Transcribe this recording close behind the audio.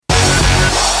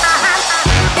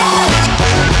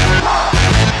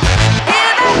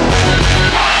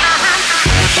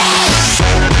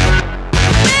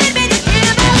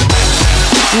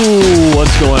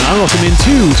going on? Welcome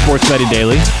into Sports Betting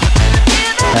Daily.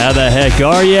 How the heck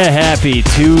are you? Happy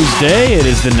Tuesday. It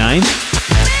is the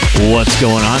 9th. What's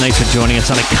going on? Thanks for joining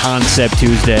us on a Concept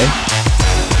Tuesday.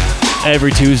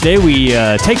 Every Tuesday, we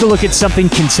take a look at something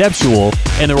conceptual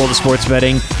in the world of sports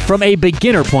betting from a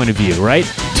beginner point of view, right?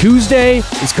 Tuesday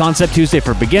is Concept Tuesday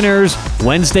for beginners.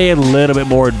 Wednesday, a little bit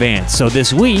more advanced. So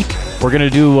this week, we're going to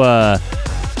do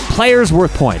players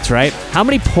worth points, right? How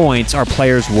many points are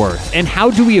players worth? And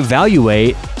how do we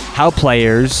evaluate how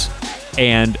players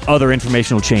and other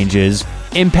informational changes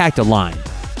impact a line,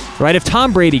 right? If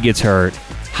Tom Brady gets hurt,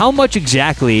 how much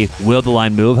exactly will the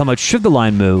line move? How much should the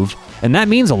line move? And that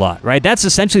means a lot, right? That's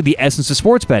essentially the essence of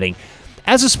sports betting.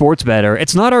 As a sports bettor,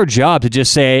 it's not our job to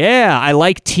just say, yeah, I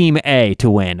like Team A to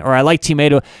win, or I like Team A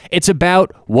to... It's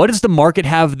about what does the market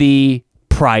have the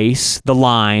price, the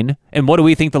line, and what do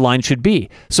we think the line should be?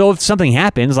 So if something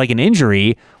happens, like an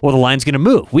injury, well, the line's going to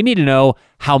move. We need to know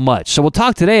how much. So we'll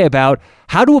talk today about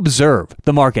how to observe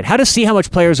the market, how to see how much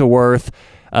players are worth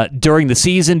during the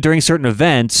season, during certain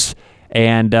events,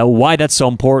 and why that's so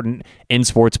important in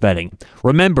sports betting.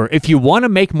 Remember, if you want to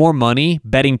make more money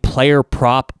betting player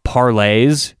prop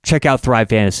parlays, check out Thrive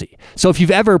Fantasy. So if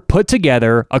you've ever put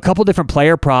together a couple different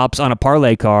player props on a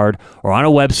parlay card or on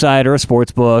a website or a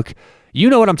sports book, you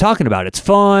know what I'm talking about. It's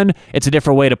fun. It's a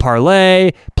different way to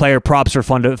parlay. Player props are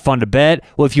fun to bet.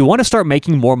 Well, if you want to start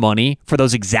making more money for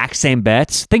those exact same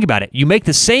bets, think about it. You make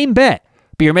the same bet,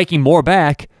 but you're making more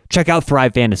back. Check out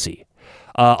Thrive Fantasy.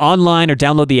 Online or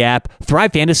download the app.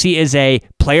 Thrive Fantasy is a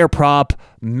player prop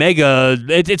mega.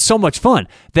 It's so much fun.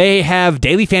 They have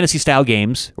daily fantasy style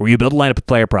games where you build a lineup of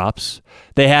player props.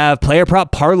 They have player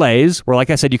prop parlays where,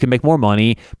 like I said, you can make more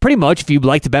money. Pretty much, if you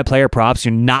like to bet player props,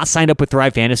 you're not signed up with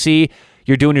Thrive Fantasy,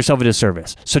 you're doing yourself a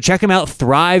disservice. So check them out,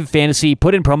 Thrive Fantasy.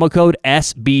 Put in promo code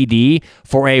SBD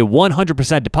for a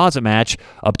 100% deposit match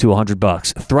up to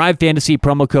 $100. Thrive Fantasy,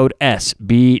 promo code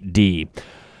SBD.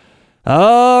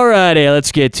 Alrighty,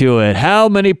 let's get to it. How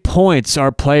many points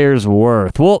are players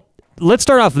worth? Well, let's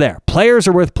start off there. Players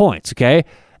are worth points, okay?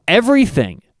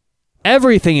 Everything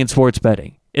in sports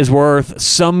betting is worth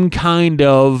some kind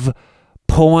of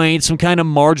point, some kind of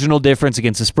marginal difference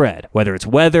against the spread, whether it's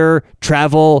weather,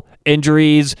 travel,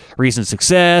 injuries, recent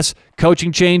success,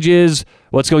 coaching changes,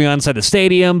 what's going on inside the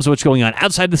stadiums, what's going on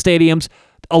outside the stadiums.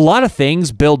 A lot of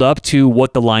things build up to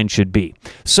what the line should be.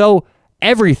 So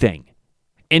everything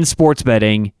in sports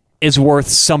betting is worth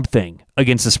something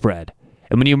against the spread.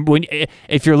 And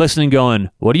if you're listening going,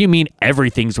 what do you mean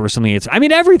everything's worth something against? I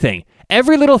mean everything.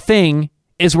 Every little thing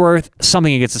is worth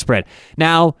something against the spread.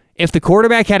 Now, if the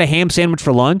quarterback had a ham sandwich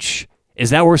for lunch, is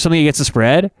that worth something against the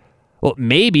spread? Well,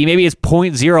 maybe it's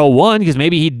 0.01 because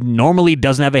maybe he normally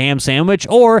doesn't have a ham sandwich,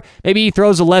 or maybe he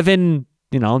throws 11,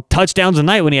 touchdowns a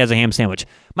night when he has a ham sandwich.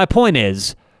 My point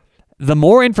is, the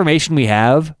more information we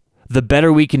have, the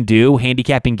better we can do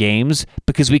handicapping games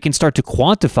because we can start to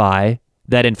quantify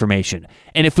that information.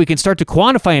 And if we can start to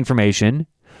quantify information,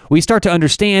 we start to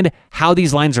understand how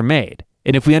these lines are made.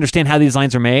 And if we understand how these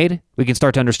lines are made, we can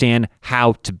start to understand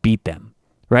how to beat them,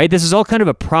 right? This is all kind of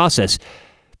a process.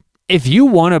 If you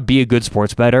want to be a good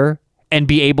sports bettor and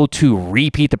be able to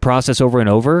repeat the process over and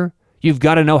over, you've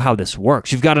got to know how this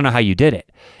works. You've got to know how you did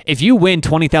it. If you win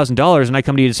 $20,000 and I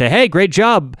come to you to say, hey, great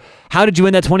job. How did you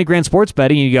win that 20 grand sports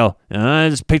betting? And you go, I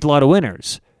just picked a lot of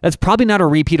winners. That's probably not a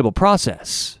repeatable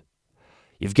process.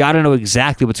 You've got to know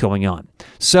exactly what's going on.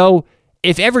 So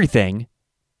if everything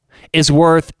is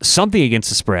worth something against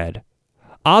the spread,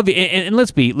 and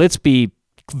let's be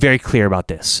very clear about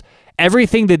this.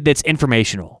 Everything that's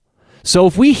informational. So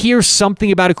if we hear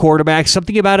something about a quarterback,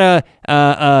 something about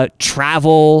a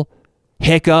travel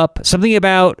hiccup, something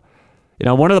about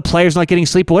one of the players not getting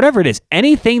sleep, whatever it is,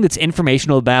 anything that's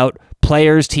informational about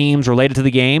players, teams related to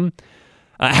the game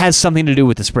has something to do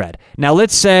with the spread. Now,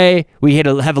 let's say we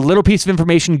have a little piece of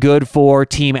information good for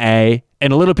Team A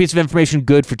and a little piece of information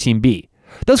good for Team B.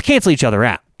 Those cancel each other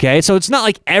out, okay? So it's not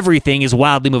like everything is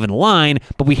wildly moving the line,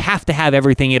 but we have to have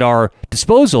everything at our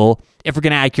disposal if we're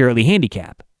going to accurately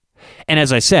handicap. And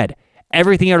as I said,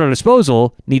 everything at our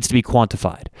disposal needs to be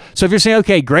quantified. So if you're saying,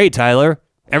 okay, great, Tyler,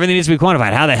 everything needs to be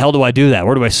quantified. How the hell do I do that?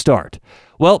 Where do I start?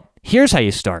 Well, here's how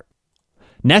you start.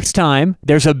 Next time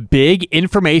there's a big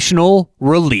informational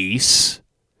release,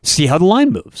 see how the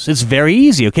line moves. It's very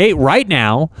easy, okay? Right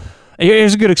now,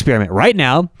 here's a good experiment. Right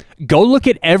now, go look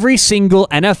at every single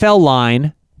NFL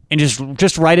line and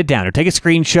just write it down or take a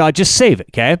screenshot. Just save it,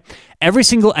 okay? Every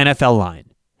single NFL line.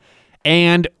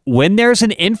 And when there's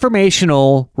an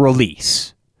informational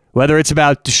release, whether it's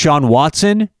about Deshaun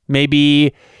Watson,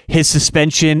 maybe his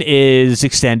suspension is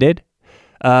extended,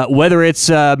 Whether it's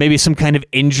maybe some kind of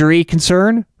injury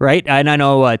concern, right? And I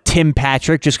know Tim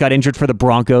Patrick just got injured for the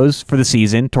Broncos for the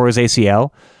season, tore his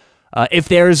ACL. If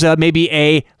there's maybe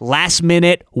a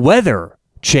last-minute weather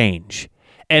change,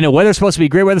 and the weather's supposed to be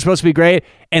great,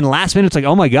 and last minute it's like,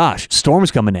 oh my gosh,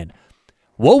 storm's coming in.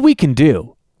 What we can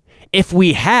do, if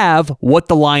we have what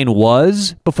the line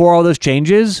was before all those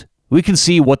changes, we can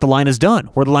see what the line has done,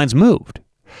 where the line's moved.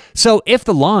 So if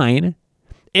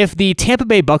the Tampa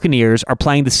Bay Buccaneers are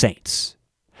playing the Saints,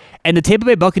 and the Tampa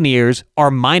Bay Buccaneers are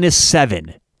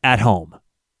 -7 at home,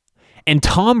 and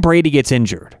Tom Brady gets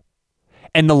injured,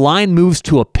 and the line moves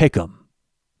to a pick'em,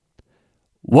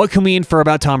 what can we infer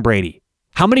about Tom Brady?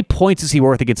 How many points is he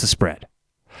worth against the spread?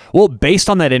 Well, based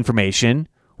on that information,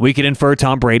 we could infer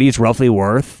Tom Brady is roughly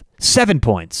worth 7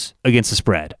 points against the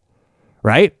spread,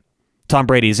 right? Tom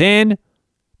Brady's in,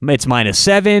 it's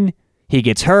 -7, he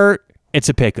gets hurt, it's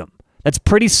a pick'em. That's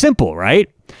pretty simple, right?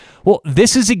 Well,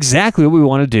 this is exactly what we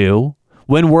want to do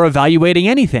when we're evaluating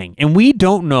anything. And we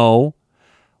don't know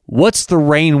what's the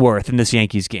rain worth in this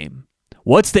Yankees game.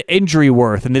 What's the injury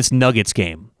worth in this Nuggets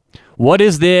game? What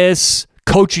is this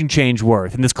coaching change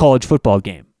worth in this college football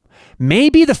game?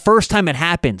 Maybe the first time it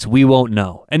happens, we won't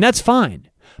know. And that's fine.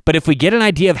 But if we get an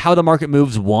idea of how the market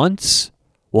moves once,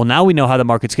 well, now we know how the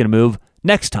market's going to move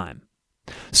next time.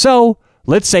 So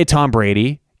let's say Tom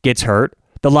Brady gets hurt.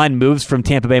 The line moves from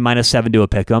Tampa Bay -7 to a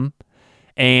pick'em,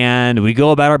 and we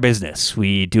go about our business.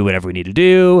 We do whatever we need to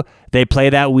do. They play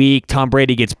that week. Tom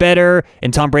Brady gets better,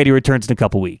 and Tom Brady returns in a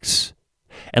couple weeks.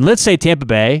 And let's say Tampa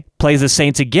Bay plays the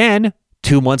Saints again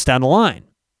 2 months down the line.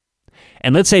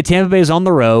 And let's say Tampa Bay is on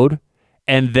the road,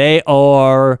 and they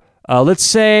are, let's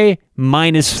say,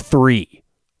 -3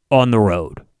 on the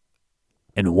road.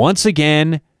 And once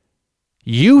again,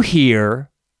 you hear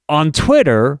on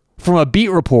Twitter from a beat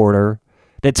reporter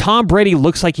that Tom Brady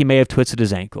looks like he may have twisted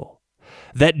his ankle.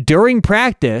 That during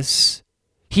practice,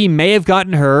 he may have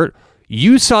gotten hurt.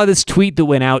 You saw this tweet that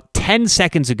went out 10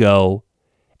 seconds ago,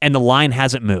 and the line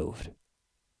hasn't moved.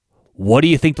 What do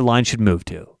you think the line should move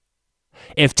to?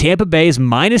 If Tampa Bay is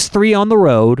 -3 on the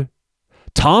road,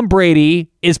 Tom Brady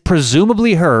is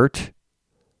presumably hurt,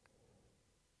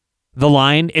 the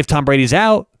line, if Tom Brady's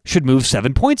out, should move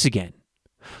 7 points again.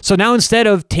 So now instead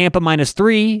of Tampa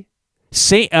 -3,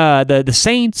 the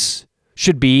Saints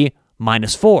should be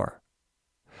 -4.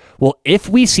 Well, if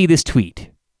we see this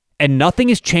tweet and nothing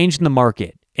has changed in the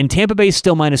market and Tampa Bay is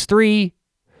still -3,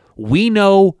 we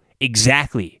know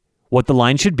exactly what the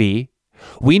line should be.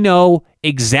 We know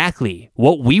exactly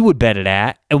what we would bet it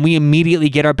at, and we immediately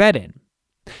get our bet in.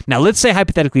 Now, let's say,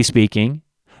 hypothetically speaking,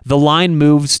 the line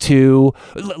moves to,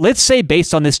 let's say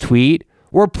based on this tweet,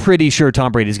 we're pretty sure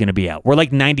Tom Brady's going to be out. We're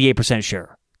like 98%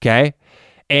 sure, okay?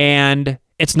 And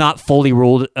it's not fully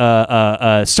ruled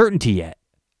certainty yet.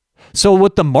 So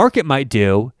what the market might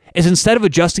do is instead of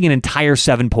adjusting an entire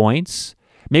 7 points,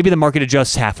 maybe the market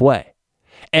adjusts halfway.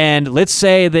 And let's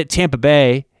say that Tampa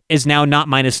Bay is now not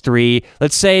 -3.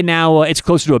 Let's say now it's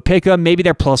closer to a pick'em. Maybe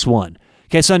they're +1.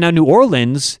 Okay, so now New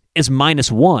Orleans is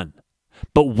 -1.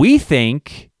 But we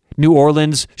think New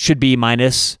Orleans should be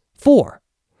 -4.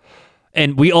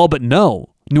 And we all but know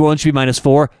New Orleans should be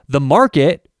 -4. The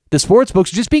market, the sports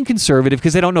books, are just being conservative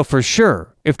because they don't know for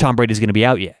sure if Tom Brady's going to be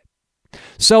out yet.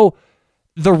 So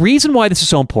the reason why this is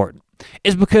so important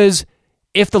is because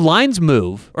if the lines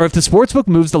move, or if the sportsbook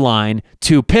moves the line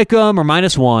to pick'em or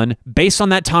 -1 based on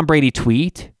that Tom Brady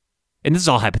tweet, and this is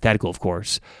all hypothetical, of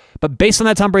course, but based on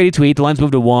that Tom Brady tweet, the lines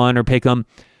move to 1 or pick'em.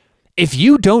 If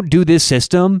you don't do this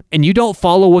system and you don't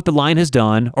follow what the line has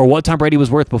done or what Tom Brady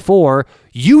was worth before,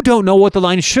 you don't know what the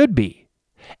line should be.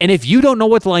 And if you don't know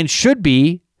what the line should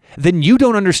be, then you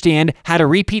don't understand how to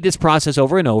repeat this process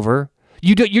over and over.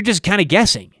 You're just kind of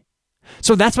guessing.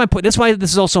 So that's my point. That's why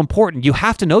this is also important. You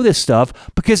have to know this stuff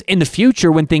because in the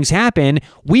future, when things happen,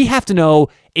 we have to know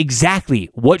exactly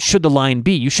what should the line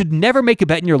be. You should never make a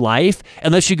bet in your life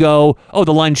unless you go, oh,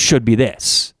 the line should be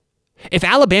this. If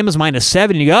Alabama's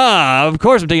 -7 and you go, of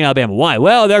course I'm taking Alabama. Why?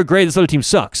 Well, they're great. This other team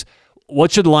sucks.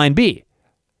 What should the line be?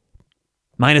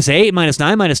 -8,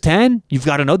 -9, -10? You've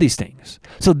got to know these things.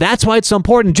 So that's why it's so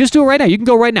important. Just do it right now. You can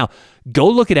go right now. Go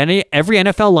look at every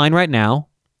NFL line right now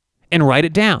and write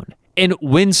it down. And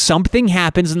when something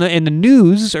happens in the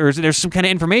news or there's some kind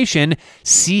of information,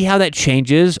 see how that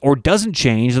changes or doesn't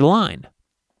change the line.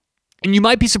 And you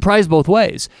might be surprised both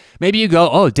ways. Maybe you go,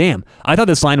 oh, damn, I thought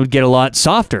this line would get a lot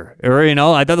softer. Or,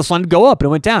 I thought this line would go up and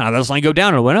it went down. I thought this line would go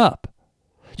down and it went up.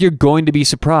 You're going to be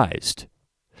surprised.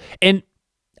 And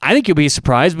I think you'll be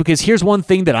surprised because here's one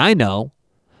thing that I know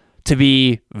to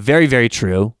be very, very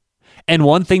true. And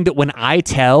one thing that when I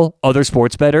tell other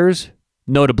sports bettors,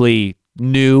 notably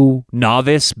new,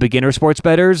 novice, beginner sports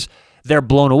bettors, they're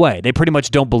blown away. They pretty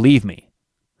much don't believe me.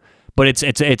 But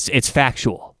it's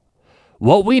factual.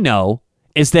 What we know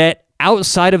is that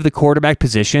outside of the quarterback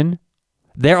position,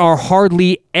 there are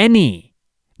hardly any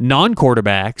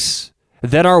non-quarterbacks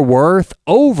that are worth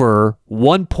over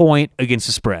 1 point against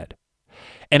the spread.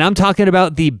 And I'm talking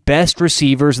about the best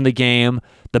receivers in the game,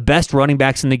 the best running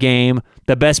backs in the game,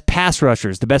 the best pass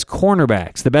rushers, the best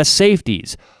cornerbacks, the best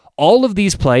safeties. All of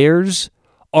these players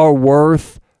are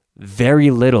worth very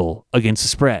little against the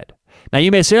spread. Now, you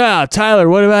may say, Tyler,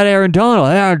 what about Aaron Donald?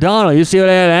 Aaron Donald, you see what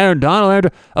Aaron Donald?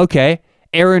 Okay,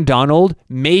 Aaron Donald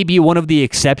may be one of the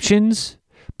exceptions,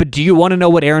 but do you want to know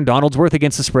what Aaron Donald's worth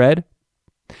against the spread?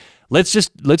 Let's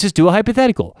just do a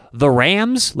hypothetical. The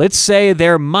Rams, let's say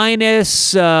they're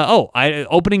minus,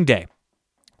 opening day.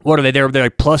 What are they? They're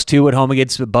like +2 at home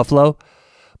against Buffalo.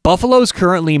 Buffalo's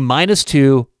currently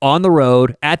 -2 on the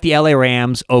road at the LA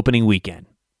Rams opening weekend.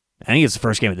 I think it's the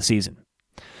first game of the season.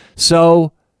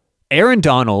 So Aaron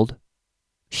Donald,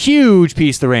 huge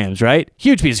piece of the Rams, right?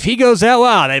 Huge piece. If he goes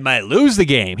out, they might lose the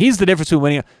game. He's the difference between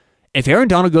winning. If Aaron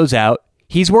Donald goes out,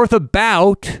 he's worth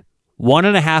about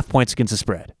 1.5 points against the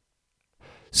spread.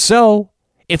 So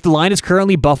if the line is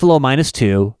currently Buffalo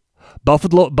 -2,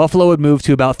 Buffalo would move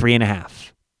to about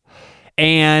 3.5.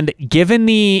 And given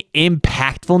the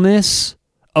impactfulness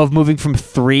of moving from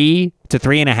 3 to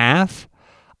 3.5,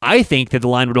 I think that the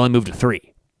line would only move to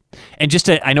 3. And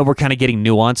I know we're kind of getting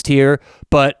nuanced here,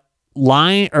 but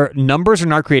numbers are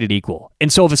not created equal.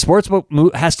 And so if a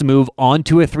sportsbook has to move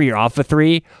onto a 3 or off a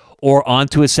 3, or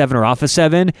onto a 7 or off a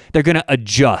 7, they're going to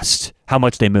adjust how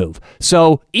much they move.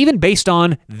 So even based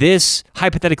on this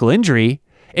hypothetical injury,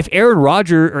 if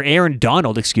Aaron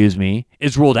Donald,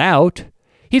 is ruled out,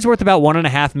 he's worth about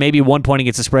 1.5, maybe 1 point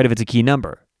against the spread if it's a key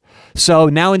number. So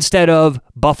now instead of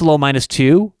Buffalo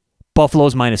 -2,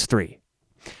 Buffalo's -3.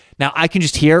 Now I can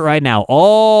just hear it right now.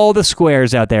 All the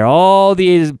squares out there, all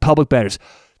these public bettors.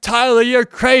 Tyler, you're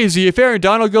crazy. If Aaron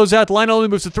Donald goes out, the line only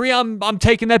moves to 3. I'm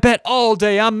taking that bet all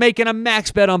day. I'm making a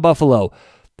max bet on Buffalo.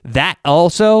 That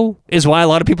also is why a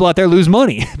lot of people out there lose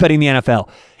money betting the NFL.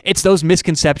 It's those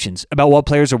misconceptions about what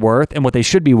players are worth and what they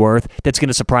should be worth that's going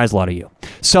to surprise a lot of you.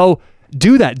 So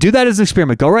do that. Do that as an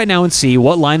experiment. Go right now and see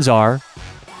what lines are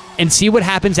and see what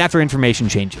happens after information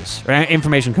changes or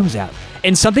information comes out.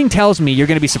 And something tells me you're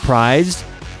going to be surprised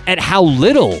at how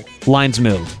little lines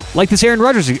move. Like this Aaron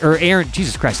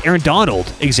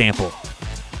Donald example.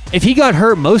 If he got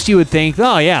hurt, most of you would think,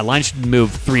 line should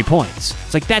move 3 points.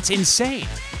 It's like, that's insane.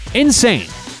 Insane.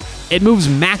 It moves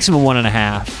maximum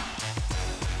 1.5.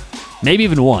 Maybe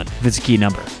even 1 if it's a key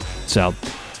number. So,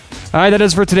 all right, that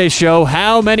is for today's show.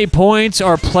 How many points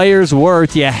are players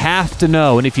worth? You have to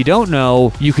know. And if you don't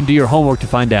know, you can do your homework to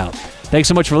find out. Thanks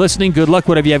so much for listening. Good luck,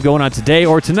 whatever you have going on today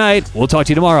or tonight. We'll talk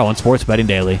to you tomorrow on Sports Betting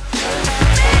Daily.